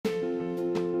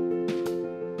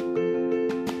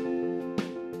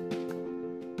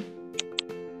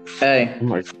Hey, Oh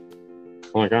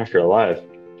my gosh, you're alive.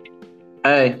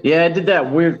 hey, yeah, I did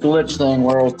that weird glitch thing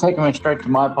where it was taking me straight to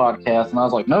my podcast, and I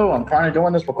was like, no, I'm trying to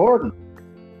join this recording.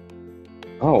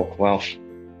 Oh, well,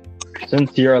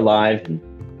 since you're alive,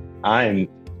 I'm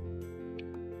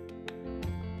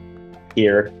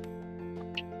here.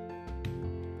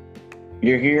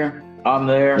 You're here, I'm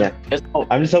there. Yeah.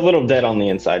 I'm just a little dead on the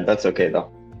inside. That's okay,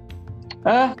 though.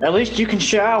 At least you can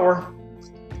shower.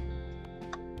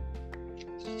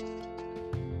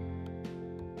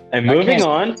 And moving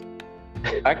on.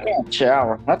 I can't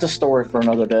shower. That's a story for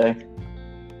another day.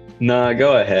 Nah,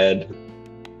 go ahead.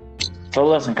 So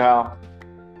listen, Kyle.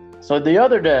 So the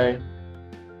other day,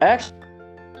 actually,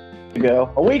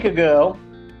 a week ago,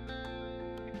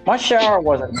 my shower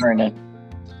wasn't running.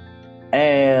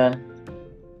 And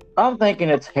I'm thinking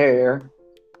it's hair.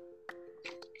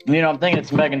 I'm thinking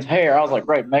it's Megan's hair. I was like,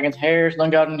 great, Megan's hair's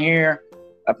done got in here.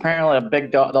 Apparently, a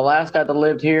big dog. The last guy that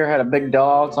lived here had a big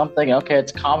dog. So I'm thinking, okay,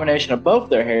 it's a combination of both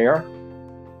their hair.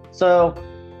 So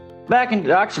back in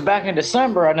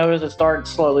December, I noticed it started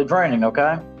slowly draining.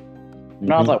 Okay,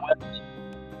 and I was like,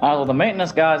 well, the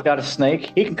maintenance guy's got a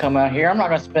snake. He can come out here. I'm not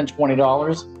going to spend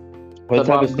 $20. What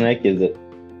type of snake is it?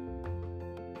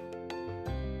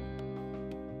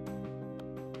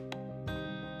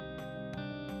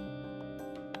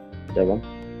 Devin?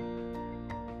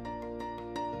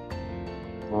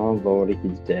 Oh Lord,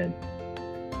 he's dead.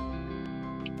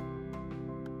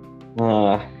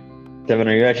 Devin,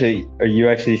 are you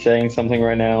actually saying something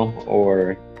right now,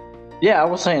 or? Yeah, I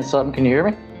was saying something. Can you hear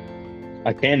me?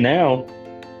 I can now.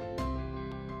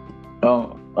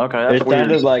 Oh, okay. It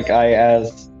sounded like I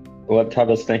asked what type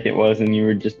of snake it was, and you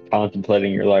were just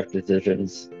contemplating your life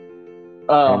decisions.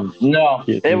 No,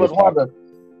 it was one of the.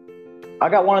 I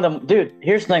got one of them, dude.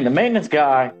 Here's the thing: the maintenance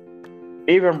guy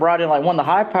even brought in like one of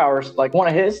the high powers. Like one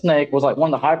of his snake was like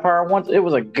one of the high power ones. It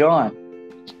was a gun.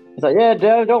 He's like, yeah,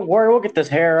 Dad, don't worry, we'll get this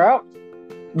hair out.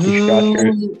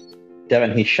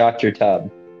 Devin, he shot your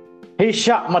tub. He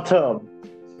shot my tub.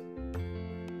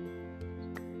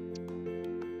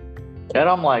 And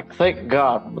I'm like, thank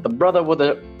God, the brother with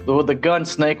the gun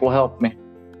snake will help me.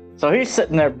 So he's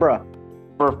sitting there, bruh,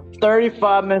 for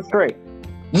 35 minutes straight.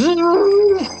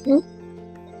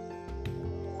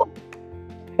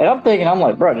 And I'm thinking, I'm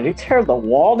like, bro, did he tear the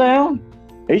wall down?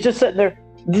 He's just sitting there.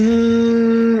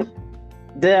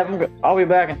 Dad, I'll be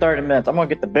back in 30 minutes. I'm going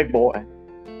to get the big boy.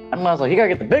 And I was like, you got to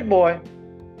get the big boy?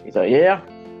 He's like, yeah.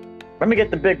 Let me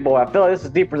get the big boy. I feel like this is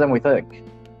deeper than we think.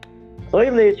 So he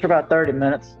leaves for about 30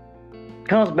 minutes.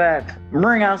 Comes back,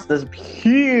 bring out this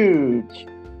huge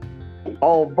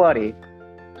old buddy.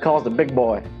 Calls the big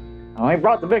boy. Oh, he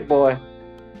brought the big boy.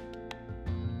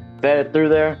 Fed it through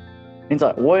there. He's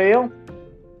like, well,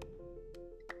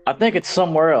 I think it's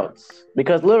somewhere else.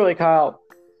 Because literally, Kyle,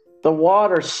 the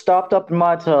water stopped up in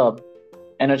my tub,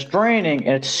 and it's draining,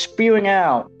 and it's spewing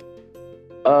out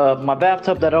of my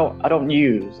bathtub that I don't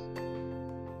use.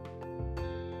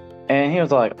 And he was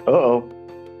like, uh-oh.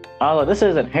 I was like, this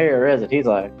isn't hair, is it? He's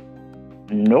like,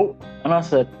 nope. And I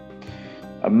said,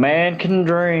 a man can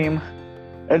dream.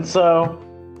 And so,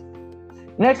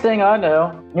 next thing I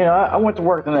know, I went to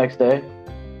work the next day.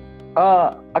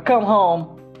 I come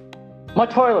home, my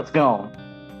toilet's gone.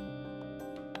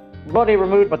 Buddy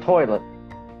removed my toilet.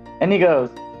 And he goes,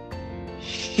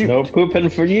 shoot. No pooping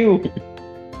for you.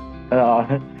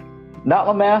 Not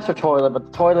my master toilet,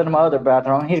 but the toilet in my other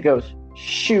bathroom. He goes,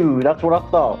 shoot, that's what I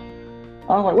thought.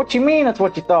 I was like, what you mean that's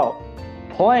what you thought?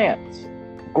 Plants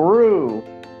grew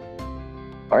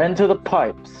or into the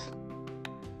pipes.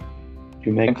 Did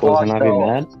you make Poison Ivy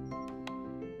mad?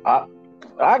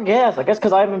 I guess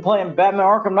because I haven't been playing Batman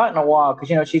Arkham Knight in a while,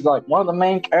 because she's like one of the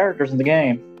main characters in the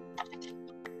game.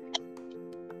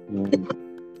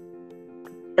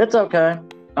 It's okay.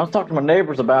 I was talking to my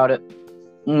neighbors about it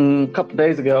a couple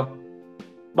days ago.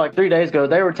 Like 3 days ago,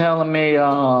 they were telling me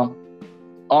on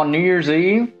New Year's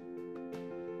Eve,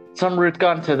 some roots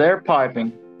got into their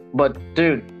piping. But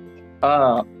dude,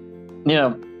 my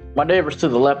neighbors to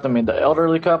the left of me, the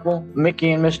elderly couple,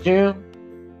 Mickey and Miss June.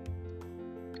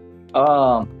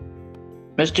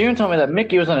 Miss June told me that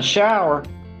Mickey was in a shower,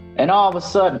 and all of a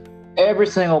sudden, every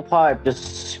single pipe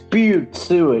just spewed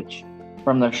sewage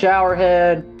from the shower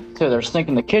head to their sink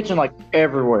in the kitchen, like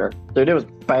everywhere. Dude, it was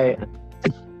bad.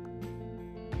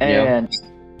 And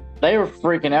they were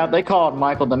freaking out. They called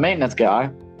Michael, the maintenance guy,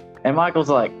 and Michael's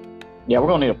like, yeah, we're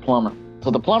gonna need a plumber.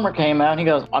 So the plumber came out and he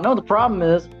goes, I know the problem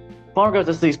is. The plumber goes,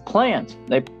 it's these plants.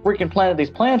 They freaking planted these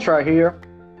plants right here,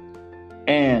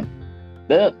 and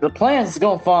the plants is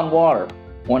gonna find water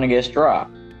when it gets dry.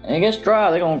 And it gets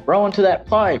dry, they're gonna grow into that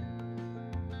pipe.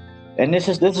 And this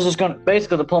is just gonna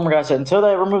basically the plumber guy said until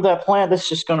they remove that plant, this is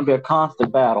just gonna be a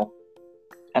constant battle.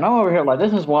 And I'm over here like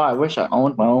this is why I wish I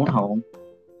owned my own home.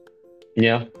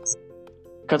 Yeah.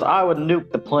 Because I would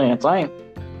nuke the plants. The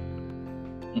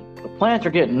plants are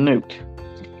getting nuked.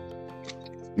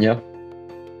 Yeah.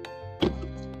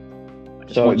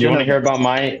 So do you want to hear about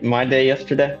my day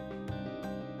yesterday?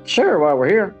 Sure, while we're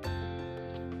here.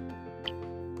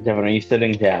 Devin, are you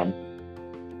sitting down?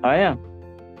 I am.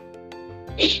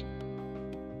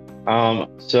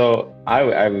 So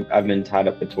I've been tied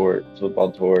up with tours,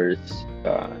 football tours,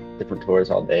 different tours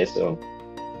all day. So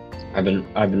I've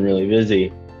been really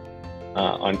busy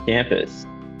on campus,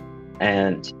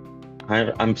 and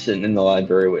I'm sitting in the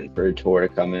library waiting for a tour to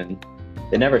come in.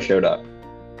 They never showed up,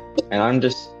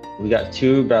 and we got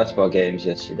 2 basketball games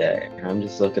yesterday, and I'm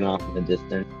just looking off in the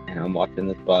distance, and I'm watching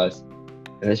this bus,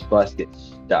 and this bus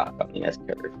gets stuck on the S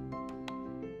curve.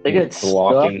 They get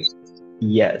stuck?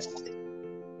 Yes.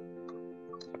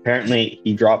 Apparently,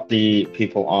 he dropped the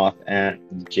people off at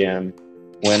the gym,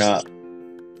 went up,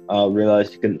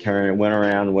 realized he couldn't turn, went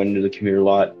around, went into the commuter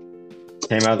lot,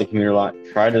 came out of the commuter lot,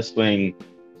 tried to swing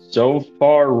so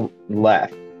far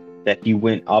left that he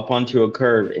went up onto a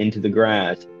curve into the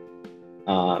grass,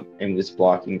 and was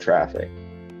blocking traffic.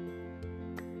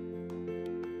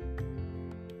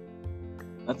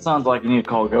 That sounds like you need to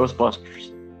call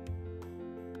Ghostbusters.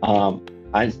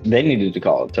 They needed to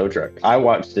call a tow truck. I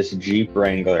watched this Jeep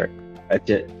Wrangler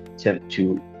attempt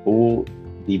to pull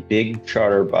the big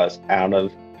charter bus out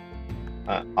of,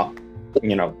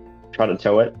 try to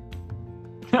tow it.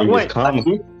 It was calm.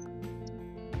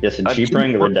 Yes, a Jeep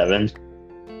Wrangler, Devin.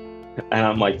 And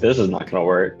I'm like, this is not going to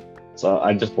work. So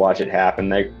I just watch it happen.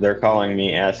 They're calling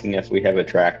me asking if we have a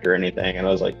tractor or anything, and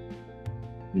I was like,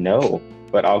 no,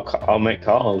 but I'll make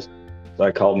calls. So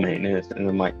I called maintenance, and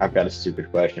I'm like, I've got a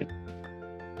stupid question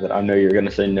that I know you're going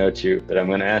to say no to, but I'm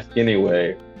going to ask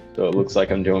anyway, so it looks like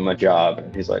I'm doing my job.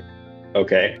 And he's like,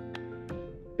 okay.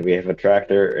 Do we have a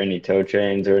tractor, or any tow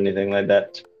chains, or anything like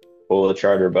that to pull a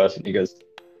charter bus? And he goes,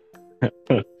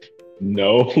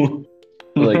 no.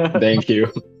 Like, thank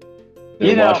you.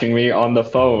 They're watching me on the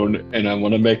phone, and I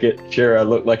want to make it sure I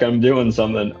look like I'm doing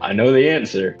something. I know the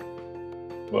answer,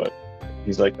 but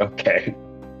he's like, okay. I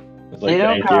was like,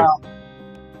 thank you.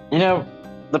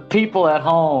 The people at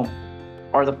home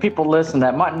or the people listening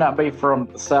that might not be from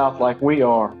the South like we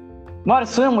are might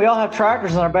assume we all have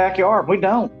tractors in our backyard. We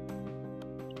don't.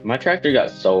 My tractor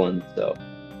got stolen, so.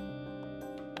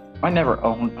 I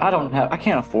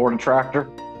can't afford a tractor.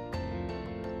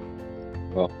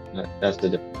 Well, that's the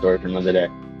different story for another day.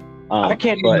 I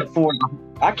can't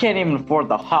even afford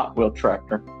the Hot Wheel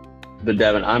tractor. But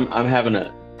Devin, I'm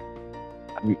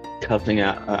cussing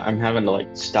out. I'm having to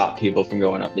stop people from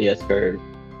going up the S curve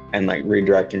and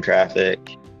redirecting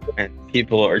traffic, and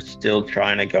people are still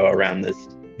trying to go around this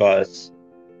bus,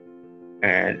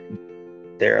 and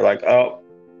they're like, oh,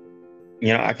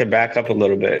 I could back up a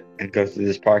little bit and go through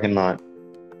this parking lot,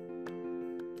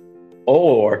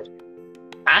 or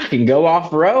I can go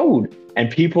off road. And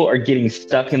people are getting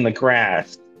stuck in the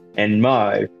grass and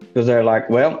mud because they're like,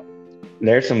 well,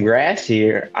 there's some grass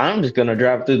here. I'm just going to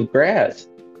drive through the grass.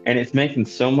 And it's making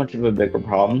so much of a bigger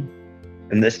problem.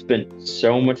 And this spent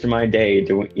so much of my day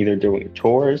either doing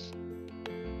tours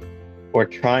or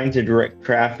trying to direct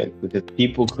traffic because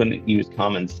people couldn't use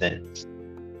common sense.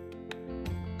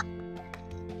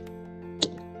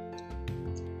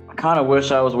 I kind of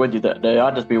wish I was with you that day.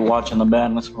 I'd just be watching the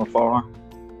madness from afar.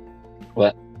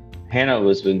 Well, Hannah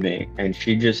was with me, and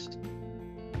she was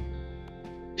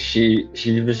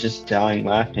just dying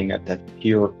laughing at the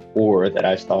pure horror that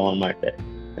I saw on my face.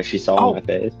 That she saw on my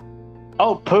face.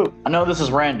 Oh, poop! I know this is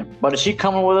random, but is she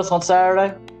coming with us on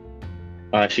Saturday?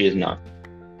 She is not.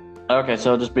 Okay,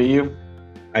 so it'll just be you.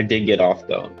 I did get off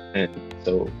though, and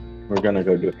so we're gonna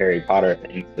go do Harry Potter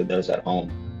things for those at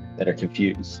home that are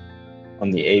confused.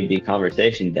 On the AB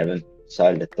conversation, Devin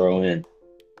decided to throw in.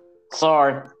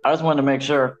 Sorry, I just wanted to make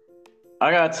sure.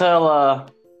 I gotta tell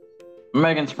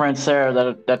Megan's friend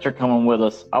Sarah that you're coming with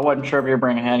us. I wasn't sure if you're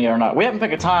bringing Hannah or not. We haven't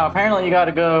picked a time. Apparently, you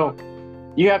gotta go.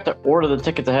 You have to order the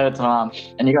tickets ahead of time,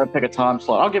 and you gotta pick a time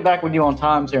slot. I'll get back with you on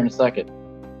times here in a second.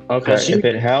 Okay, if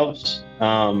it helps,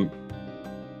 I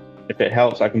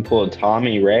can pull a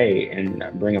Tommy Ray and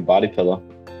bring a body pillow.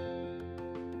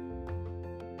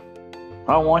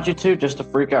 I want you to, just to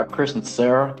freak out Chris and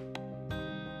Sarah.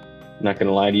 Not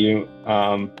gonna lie to you.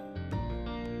 I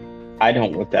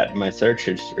don't want that in my search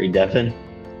history, Devin.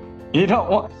 You don't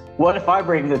want. What if I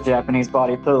bring the Japanese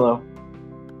body pillow?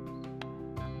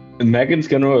 Megan's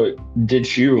gonna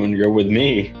ditch you and you're with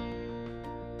me.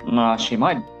 Nah, she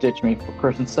might ditch me for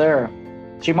Chris and Sarah.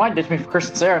 She might ditch me for Chris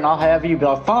and Sarah, and I'll have you be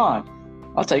like, fine.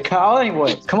 I'll take Kyle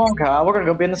anyway. Come on, Kyle. We're gonna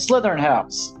go be in the Slytherin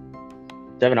house.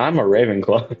 Devin, I'm a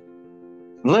Ravenclaw.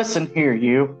 Listen here,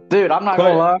 you. Dude, I'm not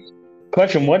gonna lie.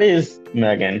 Question, what is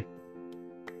Megan?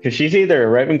 Because she's either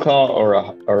a Ravenclaw or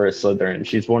a Slytherin.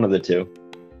 She's one of the two.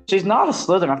 She's not a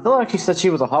Slytherin. I feel like she said she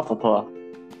was a Hufflepuff.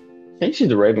 I think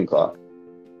she's a Ravenclaw.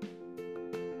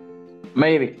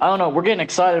 Maybe. I don't know. We're getting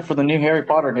excited for the new Harry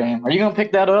Potter game. Are you gonna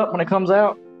pick that up when it comes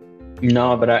out?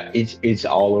 No, but it's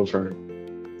all over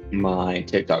my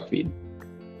TikTok feed.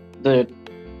 Dude,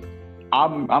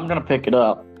 I'm gonna pick it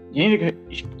up. You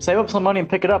should save up some money and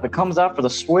pick it up. It comes out for the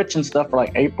Switch and stuff for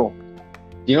like April.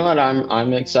 You know what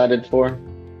I'm excited for?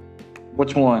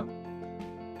 Which one?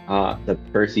 The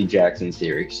Percy Jackson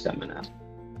series coming out.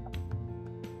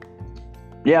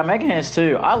 Yeah, Megan is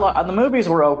too. The movies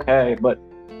were okay, but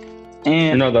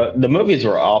no, the movies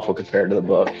were awful compared to the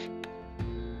book.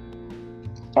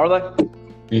 Are they?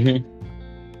 Mm-hmm.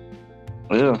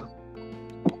 Yeah.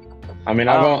 I mean,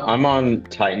 I'm on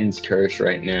Titan's Curse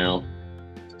right now.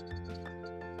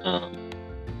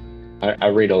 I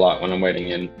read a lot when I'm waiting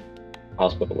in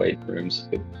hospital wait rooms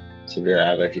with severe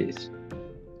allergies.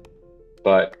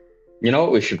 But you know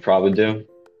what we should probably do?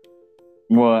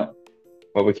 What?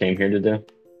 What we came here to do?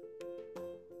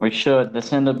 We should.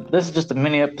 This is just a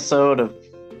mini episode of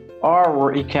our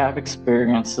recap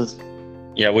experiences.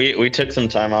 Yeah, we took some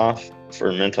time off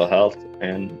for mental health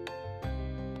and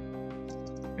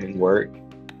work.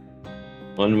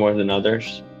 One more than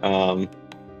others.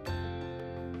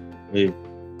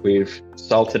 We've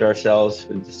salted ourselves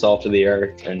with the salt of the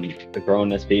earth and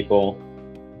grown as people.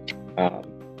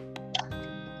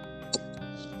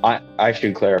 I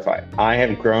should clarify. I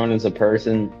have grown as a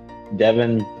person.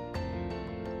 Devin's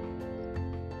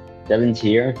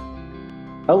here.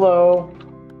 Hello.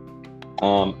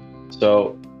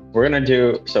 So we're gonna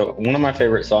do. So one of my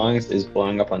favorite songs is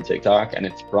blowing up on TikTok, and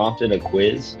it's prompted a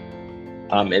quiz.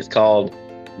 It's called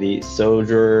the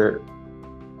Soldier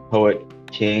Poet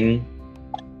King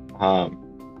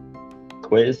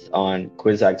quiz on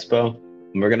Quiz Expo,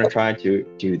 and we're gonna try to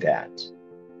do that.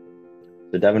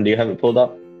 So Devin, do you have it pulled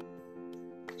up?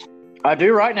 I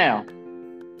do right now.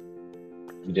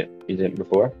 You didn't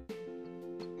before?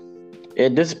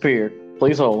 It disappeared.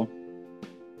 Please hold.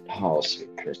 Oh,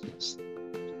 sweet Christmas.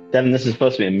 Devin, this is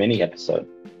supposed to be a mini episode.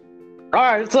 All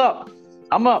right, it's up.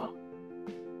 I'm up.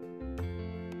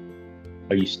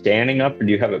 Are you standing up or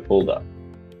do you have it pulled up?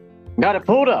 Got it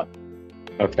pulled up.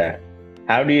 Okay.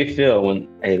 How do you feel when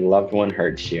a loved one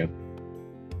hurts you?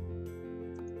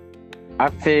 I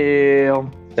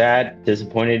feel sad,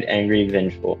 disappointed, angry,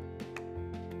 vengeful.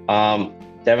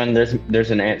 Devin,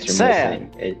 there's an answer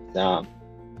sad. missing.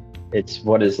 It's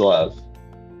what is love?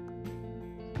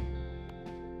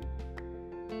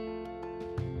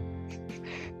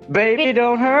 Baby,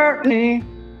 don't hurt me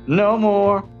no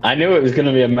more. I knew it was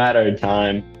gonna be a matter of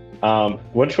time.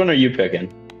 Which one are you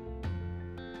picking?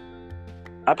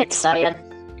 I picked sad.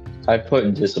 I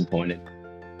put disappointed.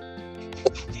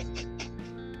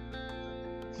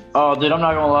 Oh, dude, I'm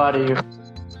not gonna lie to you.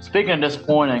 Speaking of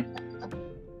disappointing.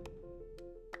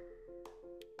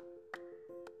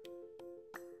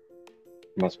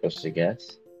 Am I supposed to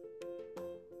guess?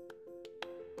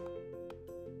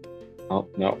 Oh,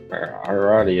 no,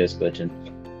 our audio is glitching.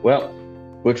 Well,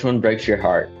 which one breaks your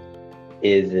heart?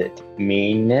 Is it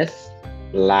meanness,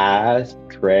 lies,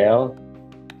 betrayal,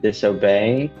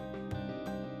 disobeying?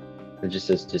 It just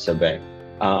says disobey.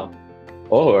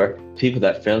 Or people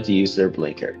that fail to use their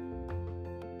blinker.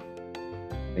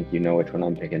 I think you know which one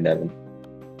I'm picking, Devin.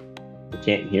 I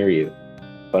can't hear you,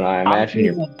 but I imagine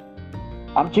you're...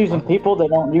 I'm choosing people that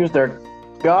don't use their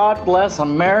God bless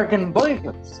American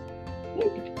blinkers.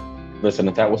 Listen,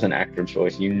 if that was an actor's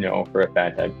voice, you know for a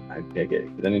fact I'd pick it.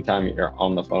 Because anytime you're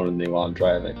on the phone with me while I'm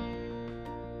driving.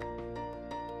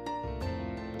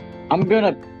 I'm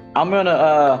gonna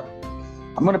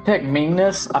pick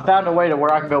meanness. I found a way to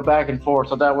where I can go back and forth,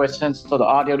 so that way, so the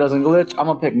audio doesn't glitch, I'm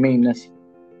gonna pick meanness.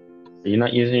 Are you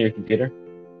not using your computer?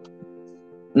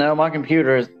 No, my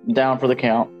computer is down for the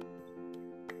count.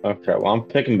 Okay, well, I'm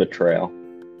picking betrayal.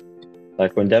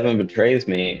 Like when Devin betrays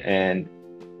me and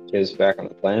goes back on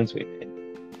the plans we made.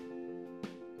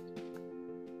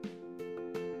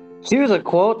 Here's a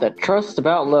quote that trusts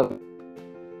about love.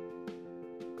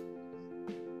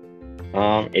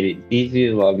 It is easy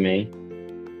to love me.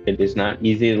 It is not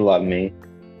easy to love me.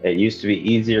 It used to be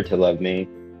easier to love me.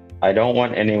 I don't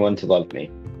want anyone to love me.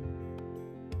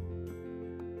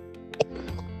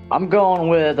 I'm going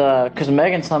with, because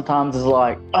Megan sometimes is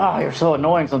like, you're so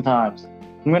annoying sometimes.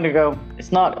 I'm going to go,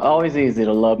 it's not always easy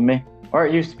to love me. Or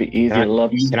it used to be easy to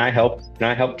love me. Can I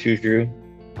help choose you?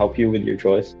 help you with your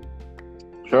choice?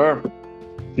 Sure.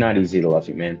 It's not easy to love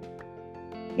you, man.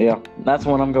 Yeah, that's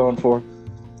what I'm going for.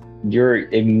 Your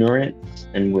ignorance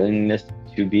and willingness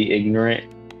to be ignorant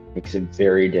makes it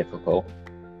very difficult.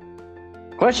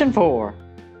 Question 4.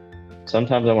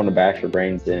 Sometimes I want to bash your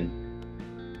brains in.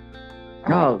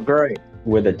 Oh, great.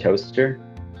 With a toaster.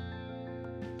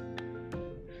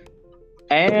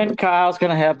 And Kyle's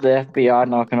going to have the FBI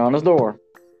knocking on his door.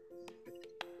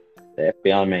 The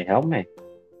FBI may help me.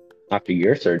 After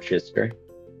your search history.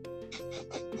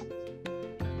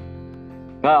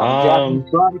 Well, Japanese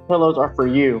body pillows are for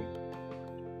you.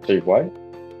 So what?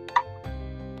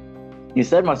 You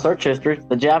said my search history.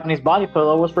 The Japanese body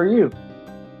pillow was for you.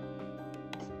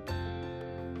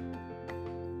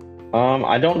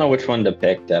 I don't know which one to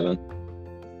pick, Devin.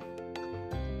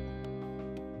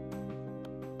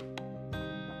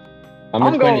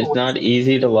 I'm between it's not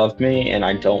easy to love me, and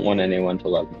I don't want anyone to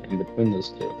love me. I'm between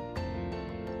those two.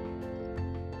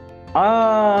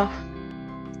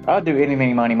 I'll do any,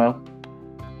 mini, money, mo.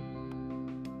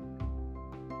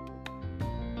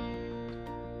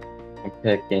 I'm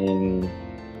picking.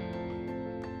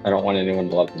 I don't want anyone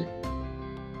to love me.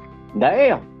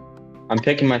 Damn. I'm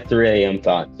picking my 3 a.m.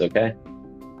 thoughts, okay?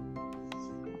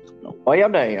 Oh, yeah,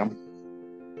 damn.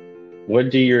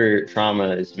 What do your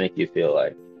traumas make you feel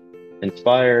like?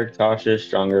 Inspired, cautious,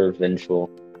 stronger, vengeful?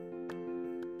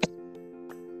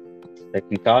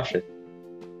 Picking cautious.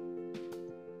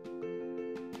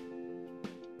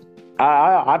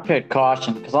 I picked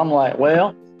caution because I'm like,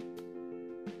 well,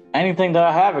 anything that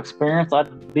I have experienced,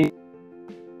 I'd be.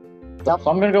 So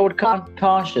I'm going to go with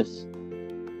conscious.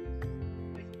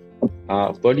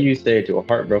 What do you say to a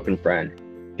heartbroken friend?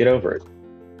 Get over it.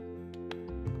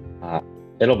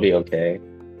 It'll be okay.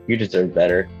 You deserve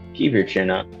better. Keep your chin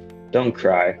up. Don't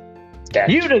cry.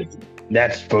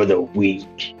 That's for the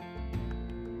weak.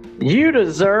 You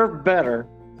deserve better.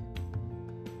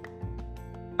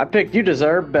 I picked you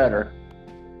deserve better.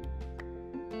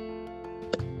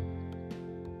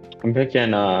 I'm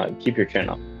picking keep your chin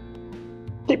up.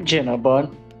 Keep your chin up,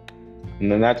 bud.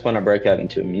 And then that's when I break out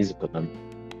into a musical number.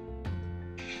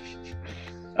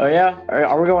 Oh yeah?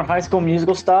 Are we going High School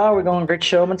Musical style? Are we going Great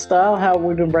Showman style? How are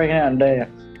we doing breaking out in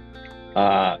dance?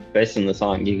 Based on the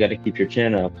song, You Gotta Keep Your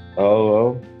Chin Up.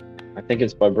 Oh, I think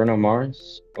it's by Bruno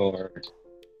Mars, or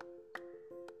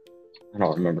I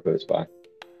don't remember who it's by.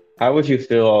 How would you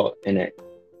feel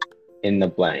in the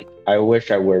blank? I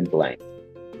wish I were blank.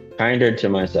 Kinder to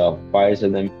myself, wiser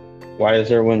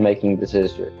when making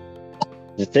decisions.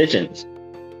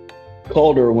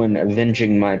 Colder when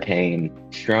avenging my pain,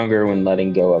 stronger when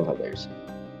letting go of others.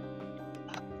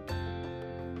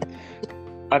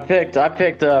 I picked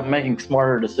making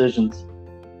smarter decisions.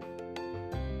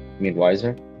 You mean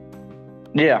wiser?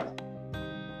 Yeah.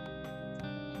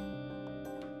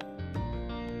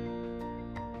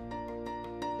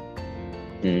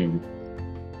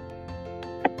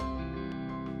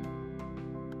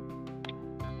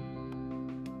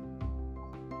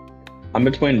 I'm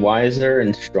between wiser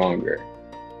and stronger.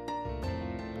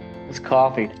 This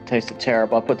coffee tasted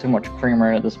terrible. I put too much creamer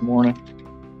in it this morning.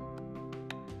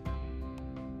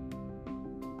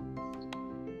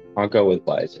 I'll go with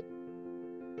wiser.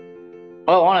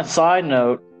 Oh, on a side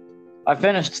note, I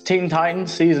finished Teen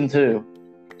Titans Season 2.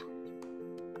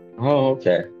 Oh,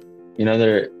 okay. You know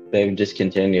they've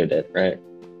discontinued it, right?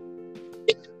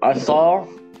 I saw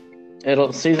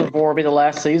Season 4 will be the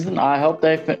last season. I hope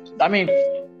they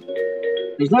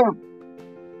is there...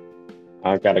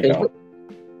 I've got to go.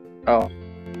 Oh.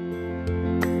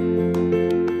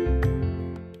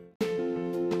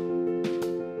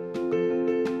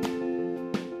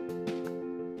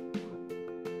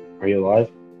 Are you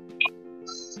alive?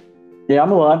 Yeah,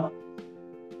 I'm alive.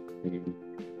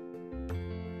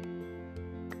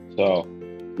 So,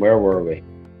 where were we?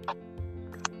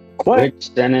 What?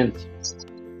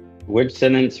 Which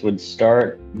sentence would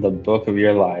start the book of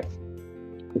your life?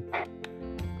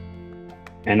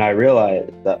 And I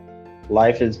realized that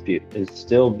life is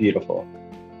still beautiful.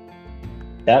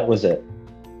 That was it.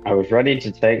 I was ready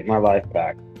to take my life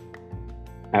back.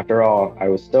 After all, I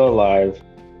was still alive.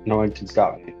 No one could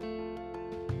stop me.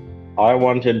 All I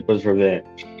wanted was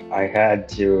revenge. I had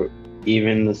to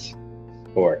even the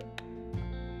score.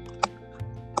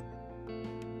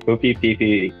 Poopy pee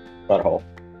pee butthole.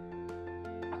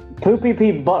 Poopy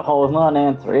pee butthole is not an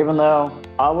answer, even though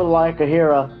I would like to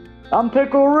hear I'm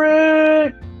Pickle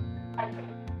Rick!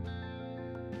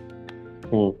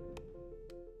 I'm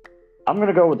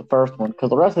gonna go with the first one, because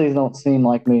the rest of these don't seem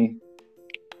like me.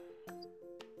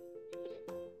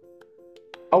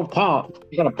 Oh, Pop,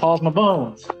 you gotta pause my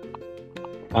bones.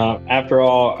 After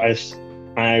all,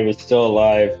 I was still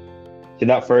alive. See,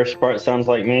 that first part sounds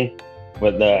like me,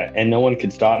 but and no one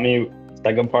could stop me.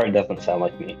 Second part doesn't sound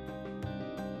like me.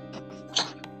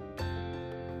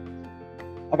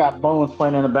 I got bones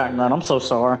playing in the background. I'm so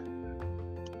sorry.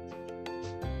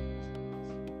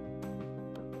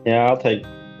 Yeah, I'll take.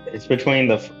 It's between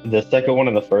the second one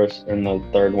and the first and the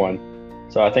third one.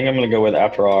 So I think I'm gonna go with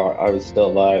after all I was still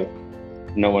alive,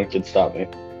 no one could stop me.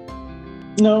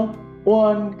 No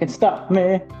one can stop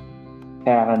me.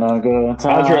 Having a good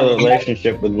time. How's your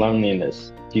relationship with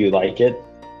loneliness? Do you like it?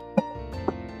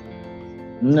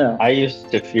 No. I used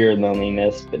to fear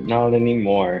loneliness, but not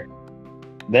anymore.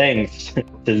 Thanks to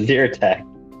Zyrtec.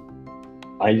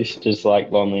 I used to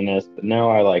dislike loneliness, but now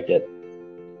I like it.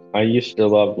 I used to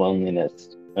love loneliness.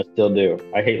 I still do.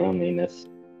 I hate loneliness.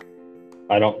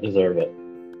 I don't deserve it.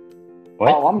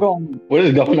 What? Oh, I'm going. What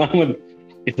is going on with?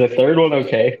 Is the third one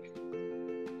okay?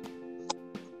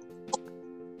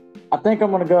 I think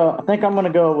I'm gonna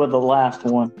go with the last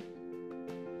one.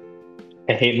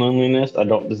 I hate loneliness. I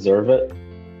don't deserve it.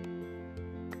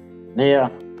 Yeah.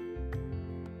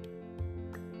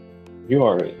 You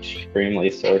are extremely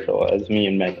social, as me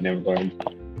and Megan have learned.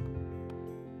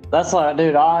 That's like,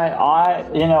 dude,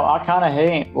 I kind of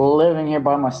hate living here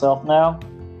by myself now.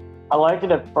 I liked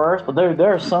it at first, but dude,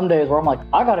 there are some days where I'm like,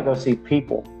 I gotta go see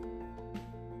people.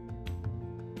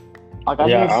 Like, I'm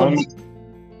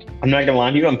not gonna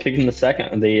lie to you. I'm picking the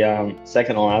second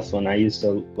to last one. I used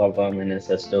to love loneliness.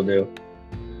 I still do.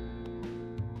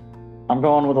 I'm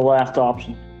going with the last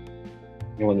option.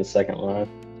 You won the second last.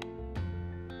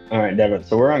 All right, Devin.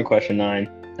 So we're on question 9.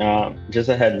 Just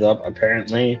a heads up.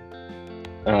 Apparently,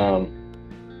 a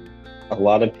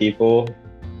lot of people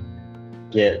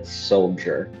get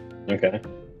soldier. Okay.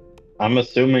 I'm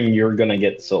assuming you're gonna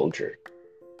get soldier.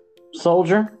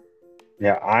 Soldier?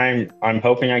 Yeah, I'm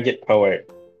hoping I get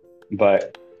poet,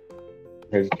 but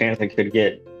there's a chance I could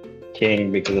get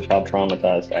king because of how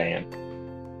traumatized I am.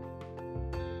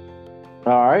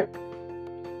 All right.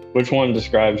 Which one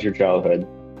describes your childhood?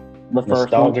 The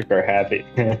first Nostalgic or happy?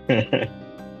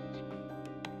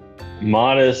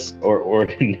 Modest or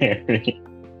ordinary?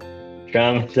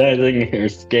 Traumatizing or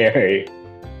scary?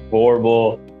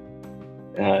 Horrible,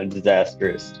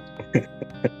 disastrous?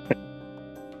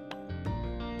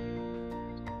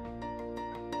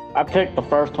 I picked the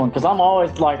first one because I'm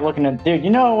always like looking at, dude. You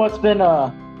know what's been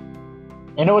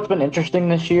interesting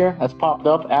this year? Has popped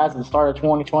up as the start of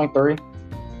 2023.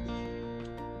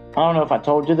 I don't know if I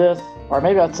told you this, or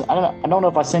maybe I don't know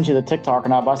if I sent you the TikTok or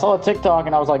not. But I saw a TikTok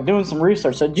and I was like doing some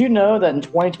research. So did you know that in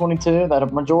 2022 that a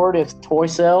majority of toy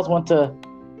sales went to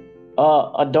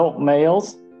adult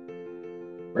males?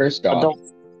 First off,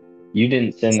 you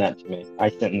didn't send that to me. I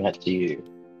sent that to you.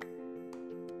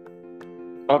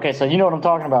 Okay, so you know what I'm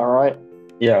talking about, right?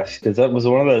 Yes, because that was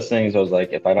one of those things I was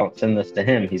like, if I don't send this to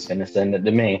him, he's going to send it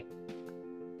to me.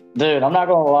 Dude, I'm not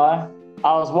going to lie.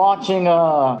 I was watching,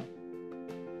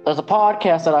 there's a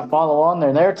podcast that I follow on there,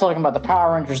 and they're talking about the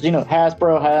Power Rangers. You know,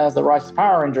 Hasbro has the rights to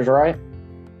Power Rangers, right?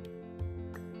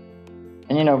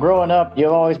 And, you know, growing up,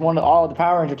 you've always wanted all of the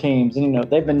Power Ranger teams, and, you know,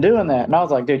 they've been doing that. And I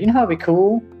was like, dude, you know how it'd be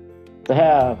cool to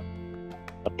have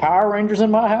the Power Rangers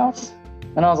in my house?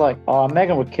 And I was like, oh,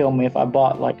 Megan would kill me if I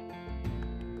bought like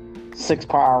 6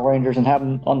 Power Rangers and have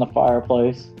them on the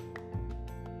fireplace.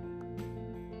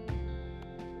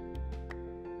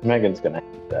 Megan's gonna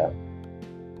hate that.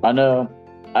 I know.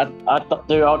 I thought,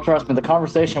 dude, oh, trust me, the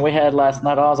conversation we had last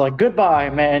night, I was like, goodbye,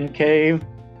 man cave.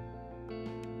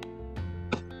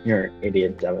 You're an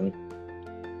idiot, Devin.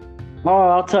 Oh,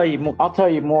 I'll tell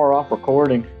you more off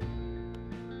recording.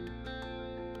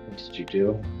 What did you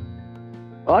do?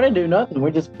 Oh, I didn't do nothing. We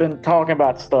just been talking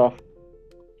about stuff.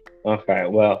 Okay,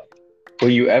 well, will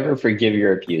you ever forgive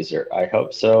your abuser? I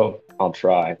hope so. I'll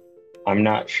try. I'm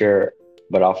not sure,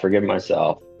 but I'll forgive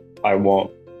myself. I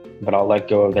won't, but I'll let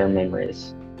go of their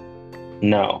memories.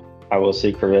 No, I will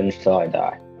seek revenge till I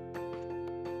die.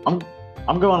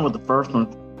 I'm going with the first one.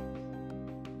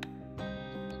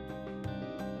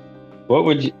 What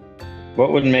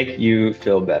would make you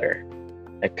feel better?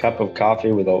 A cup of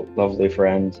coffee with a lovely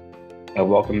friend, a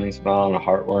welcoming smile and a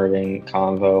heartwarming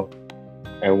convo,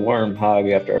 a warm hug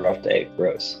after a rough day.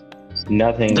 Gross.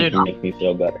 Nothing can make me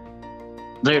feel better.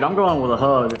 Dude, I'm going with a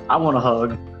hug. I want a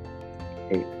hug.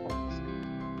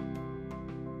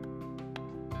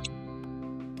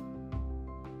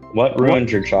 What ruined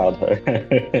your childhood?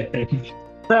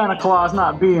 Santa Claus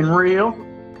not being real.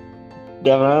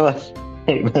 Devin, let's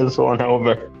take this one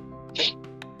over.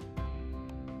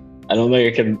 I don't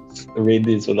think I can read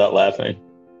these without laughing.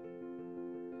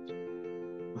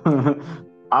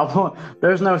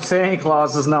 There's no Santa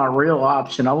Claus is not real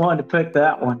option. I wanted to pick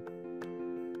that one.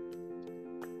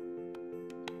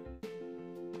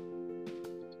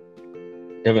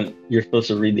 Devin, you're supposed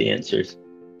to read the answers.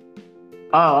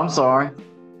 Oh, I'm sorry.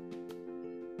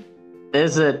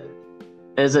 Is it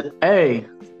A,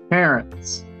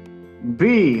 parents,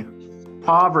 B,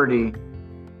 poverty,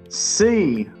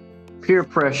 C, peer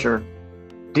pressure,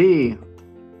 D,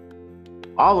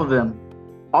 all of them?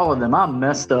 All of them. I'm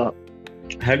messed up.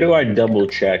 How do I double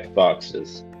check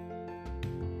boxes?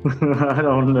 I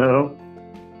don't know.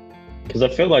 Because I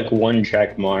feel like one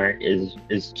check mark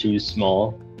is too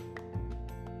small.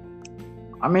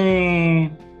 I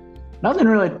mean, nothing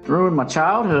really ruined my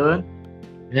childhood.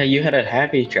 Yeah, you had a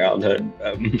happy childhood.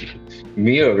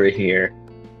 Me over here.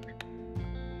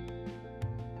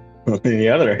 On the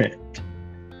other hand,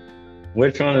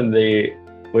 which one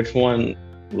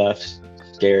left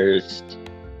scars?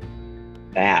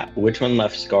 Which one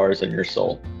left scars in your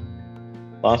soul?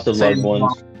 Loss of loved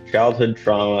ones, childhood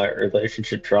trauma,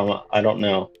 relationship trauma. I don't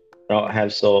know. I don't have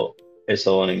a soul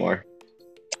anymore.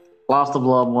 Loss of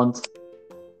loved ones.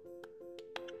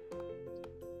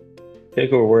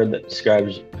 Pick a word that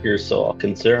describes your soul.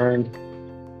 Concerned,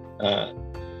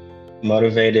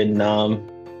 motivated, numb.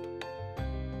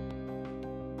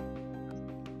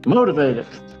 Motivated.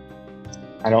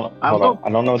 I don't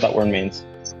know what that word means.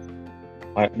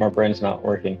 My brain's not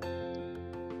working.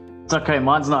 It's okay,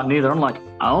 mine's not neither. I'm like,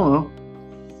 I don't know.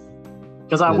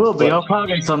 Because I will be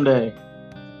Hokage someday.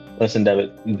 Listen,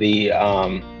 David, the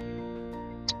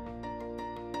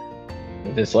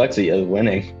dyslexia is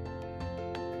winning.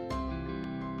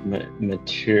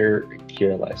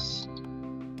 Meticulous.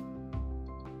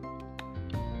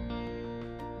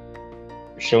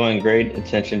 Showing great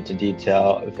attention to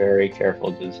detail, very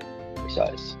careful to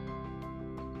precise.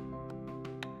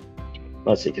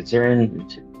 Let's see, concern.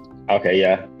 Okay,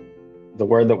 yeah. The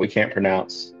word that we can't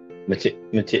pronounce.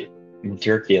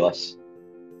 Meticulous.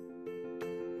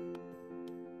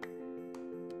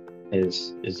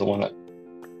 Is the one that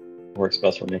works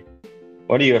best for me.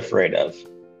 What are you afraid of?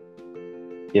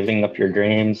 Giving up your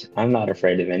dreams. I'm not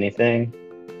afraid of anything.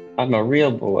 I'm a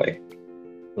real boy.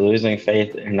 Losing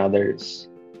faith in others.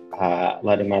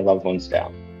 Letting my loved ones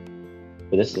down.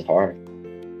 But this is hard.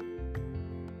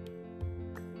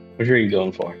 Which are you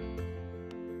going for?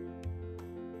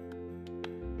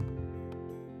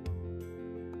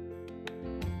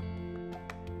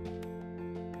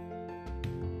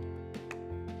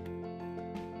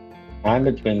 I'm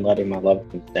between letting my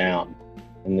loved ones down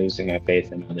and losing my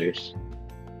faith in others.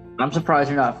 I'm surprised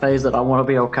you're not phased that I want to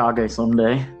be Hokage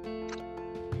someday.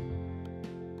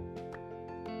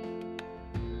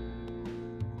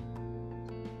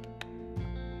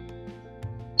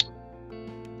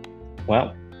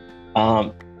 Well,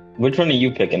 which one are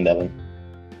you picking, Devin?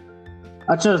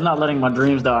 I chose not letting my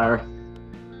dreams die.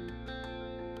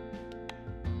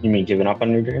 You mean giving up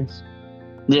on your dreams?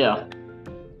 Yeah.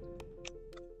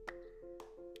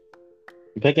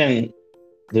 I'm picking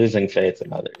losing faith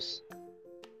in others.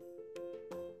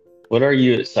 What are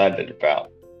you excited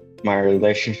about? My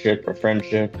relationship or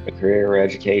friendship, a career or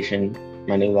education,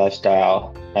 my new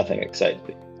lifestyle? Nothing excites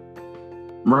me.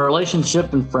 My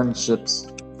relationship and friendships.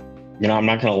 You know, I'm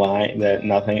not going to lie that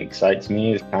nothing excites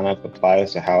me. It kind of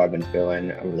applies to how I've been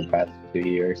feeling over the past 2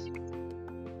 years.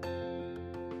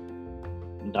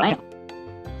 Damn.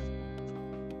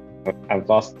 I've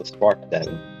lost the spark,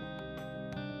 Devin.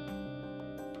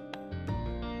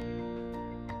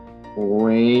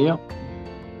 Well.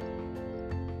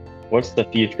 What's the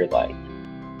future like?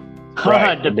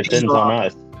 Right. It depends on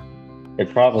us.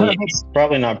 It's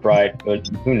probably not bright, but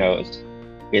who knows?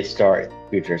 It's dark.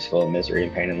 Future's full of misery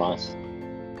and pain and loss.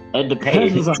 It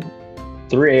depends on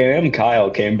 3 a.m. Kyle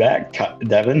came back,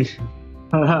 Devin.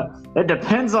 It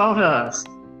depends on us.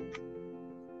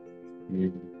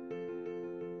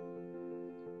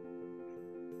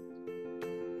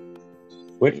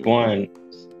 Which one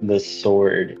the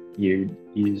sword you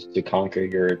used to conquer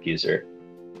your abuser?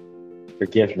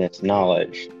 Forgiveness,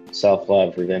 knowledge,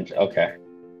 self-love, revenge. Okay.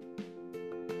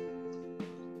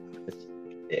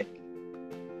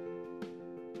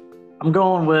 I'm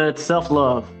going with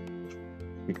self-love.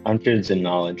 I'm choosing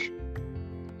knowledge.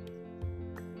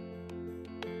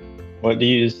 What do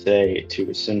you say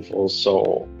to a sinful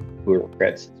soul who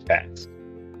regrets its past?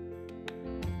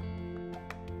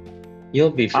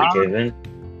 You'll be forgiven.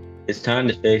 It's time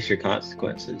to face your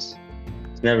consequences.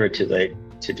 It's never too late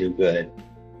to do good.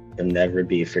 You'll never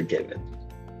be forgiven.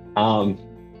 I'm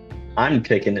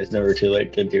picking it's never too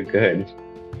late to do good.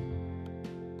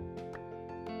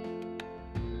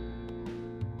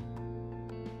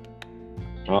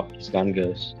 Oh, he's gone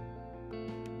ghost. I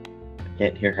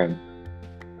can't hear him.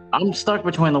 I'm stuck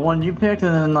between the one you picked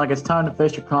and then like it's time to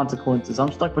face your consequences.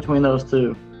 I'm stuck between those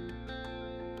two.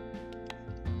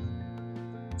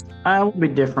 We'll be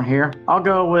different here. I'll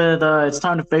go with it's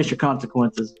time to face your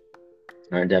consequences.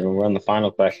 All right, Devin, we're on the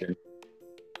final question.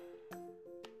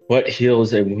 What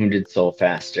heals a wounded soul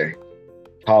faster?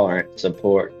 Tolerance,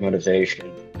 support,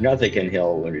 motivation. Nothing can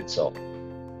heal a wounded soul.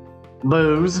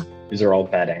 Booze. These are all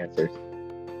bad answers.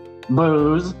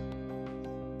 Booze.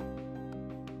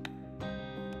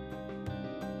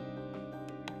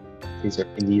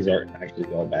 These are actually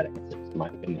all bad answers, in my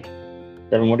opinion.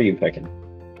 Devin, what are you picking?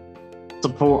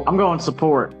 Support. I'm going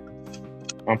support.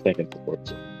 I'm thinking support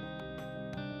too.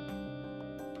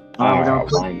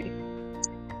 Blimey.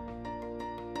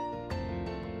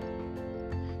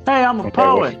 Hey, I'm a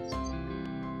poet.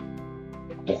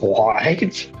 What?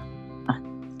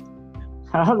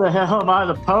 How the hell am I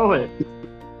the poet?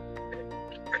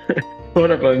 Hold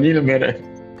up, I need a minute.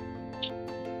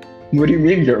 What do you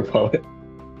mean you're a poet?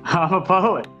 I'm a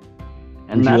poet.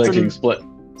 And Would you that's like to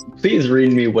explain? Please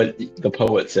read me what the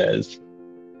poet says.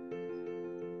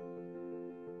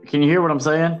 Can you hear what I'm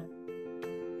saying?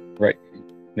 Right.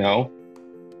 No.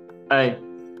 Hey.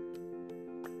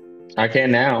 I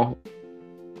can now.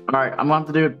 All right, I'm going to have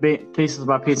to do it pieces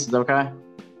by pieces, okay?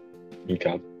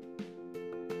 Okay.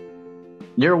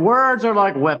 Your words are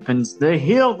like weapons. They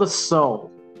heal the soul.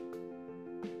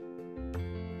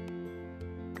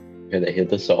 Yeah, they heal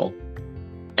the soul.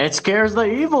 It scares the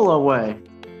evil away.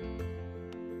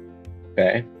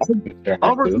 Okay.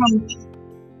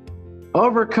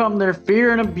 Overcome their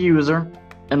fear and abuser.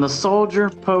 In the soldier,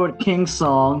 poet, king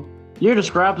song, you're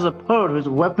described as a poet whose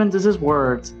weapons is his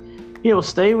words. He will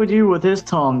stay with you with his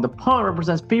tongue. The poet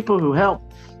represents people who help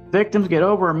victims get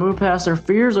over and move past their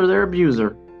fears or their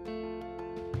abuser.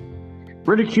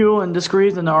 Ridicule and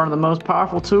discretion are the most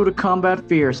powerful tool to combat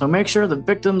fear, so make sure the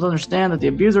victims understand that the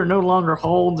abuser no longer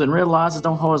holds and realizes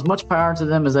don't hold as much power to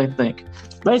them as they think.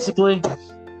 Basically,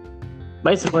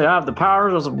 I have the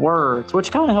powers of words,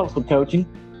 which kind of helps with coaching.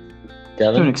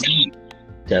 Devin? To an extent.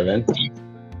 Devin?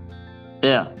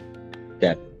 Yeah.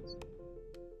 Devin?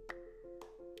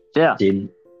 Yeah.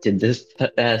 Did this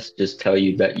test just tell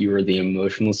you that you were the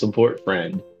emotional support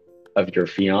friend of your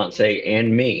fiance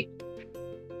and me?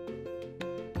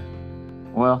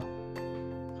 Well,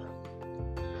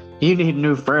 you need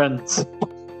new friends.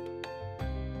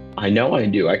 I know I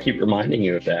do. I keep reminding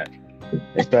you of that.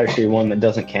 Especially one that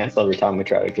doesn't cancel every time we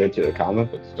try to go to a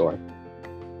comic book store.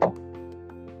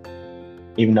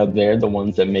 Even though they're the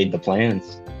ones that made the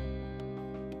plans.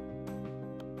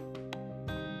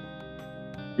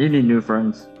 You need new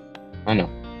friends. I know.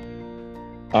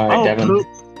 All right, Devin. Cool.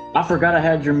 I forgot I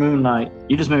had your Moon Knight.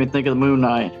 You just made me think of the Moon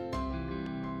Knight.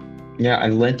 Yeah, I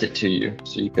lent it to you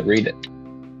so you could read it.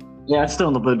 Yeah, it's still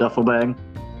in the blue duffel bag.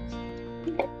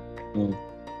 All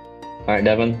right,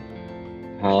 Devin.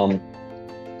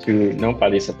 To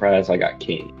nobody's surprise, I got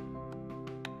king.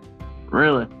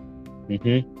 Really?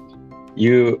 Mm-hmm.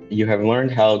 You have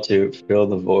learned how to fill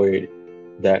the void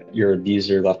that your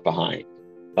abuser left behind.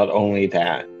 Not only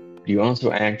that, you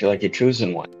also act like a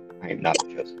chosen one. I am not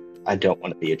a chosen. I don't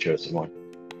want to be a chosen one.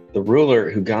 The ruler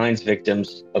who guides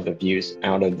victims of abuse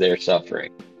out of their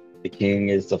suffering. The king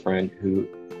is the friend who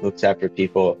looks after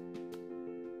people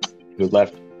who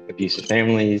left abusive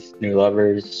families, new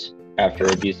lovers after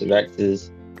abusive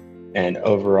exes, and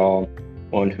overall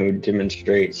one who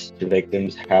demonstrates to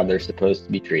victims how they're supposed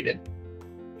to be treated.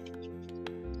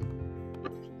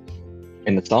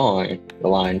 In the song, the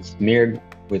line smeared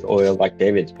with oil like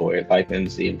David's boy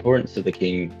likens the importance of the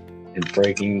king in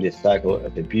breaking the cycle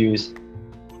of abuse.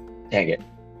 Dang it.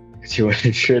 To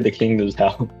ensure the kingdom's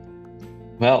health.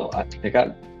 Well, I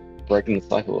got breaking the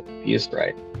cycle of abuse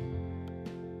right.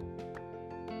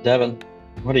 Devin,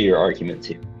 what are your arguments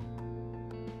here?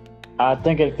 I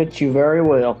think it fits you very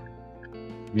well.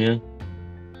 Yeah.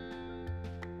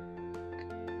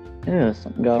 Yeah,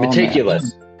 something got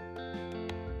Meticulous.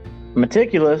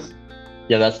 Meticulous?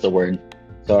 Yeah, that's the word.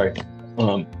 Sorry.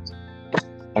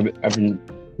 I've been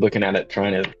looking at it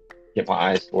trying to get my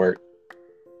eyes to work.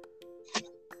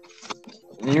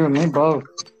 You and me both.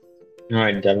 All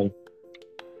right, Devin.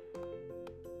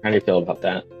 How do you feel about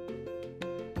that?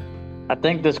 I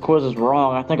think this quiz is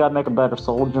wrong. I think I'd make a better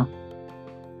soldier.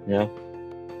 Yeah.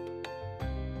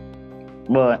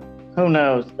 But who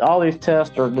knows? All these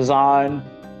tests are designed.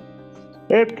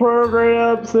 It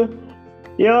programs.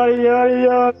 Yada, yada,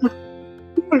 yada.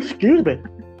 Excuse me.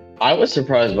 I was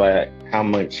surprised by how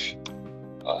much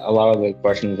a lot of the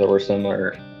questions that were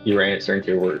similar you were answering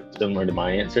to were similar to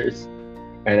my answers.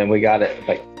 And then we got it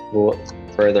like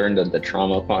further into the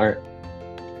trauma part.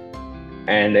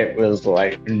 And it was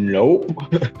like, nope.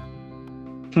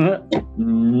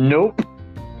 Nope.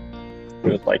 It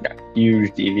was like a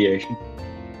huge deviation.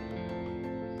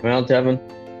 Well, Devin,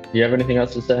 Do you have anything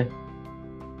else to say?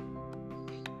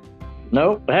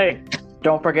 Nope. Hey,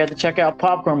 don't forget to check out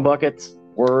Popcorn Buckets.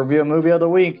 We'll review a movie of the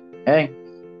week. Hey,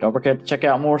 don't forget to check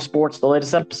out More Sports, the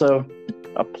latest episode,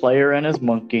 A Player and His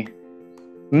Monkey.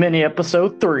 Mini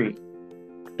episode 3.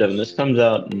 Devin, this comes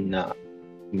out in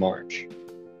March.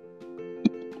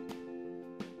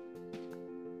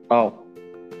 Oh.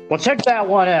 Well, check that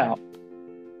one out.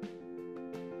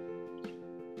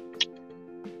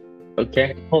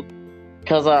 Okay.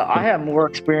 Because I have more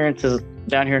experiences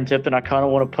down here in Tipton I kind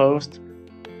of want to post.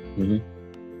 Mm-hmm.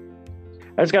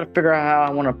 I just got to figure out how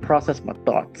I want to process my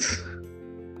thoughts.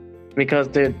 Because,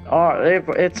 dude,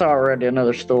 it's already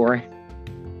another story.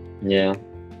 Yeah.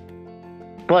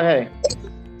 But hey,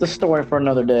 it's a story for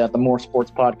another day at the More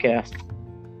Sports Podcast.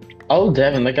 Oh,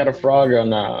 Devin, they got a frog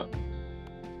on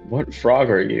what frog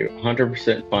are you?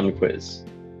 100% fun quiz.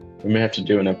 We may have to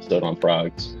do an episode on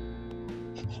frogs.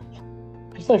 Did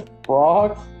you say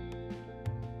frogs?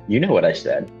 You know what I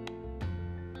said.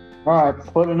 Alright,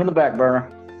 put it in the back burner.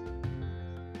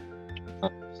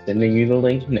 I'm sending you the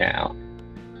link now.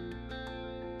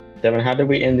 Devin, how did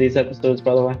we end these episodes,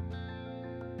 by the way?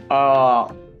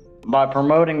 By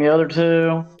promoting the other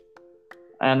two.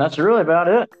 And that's really about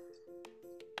it.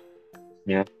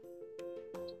 Yeah.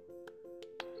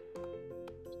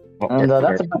 And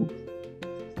that's about it.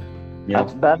 Yeah.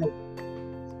 That's about it.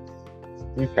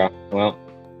 Okay. Well,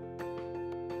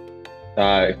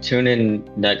 tune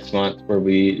in next month where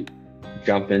we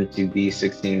jump into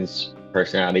B16's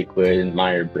personality quiz and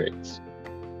Myers-Briggs.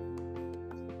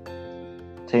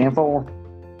 Team 4.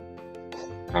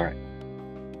 All right.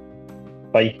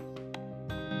 Bye.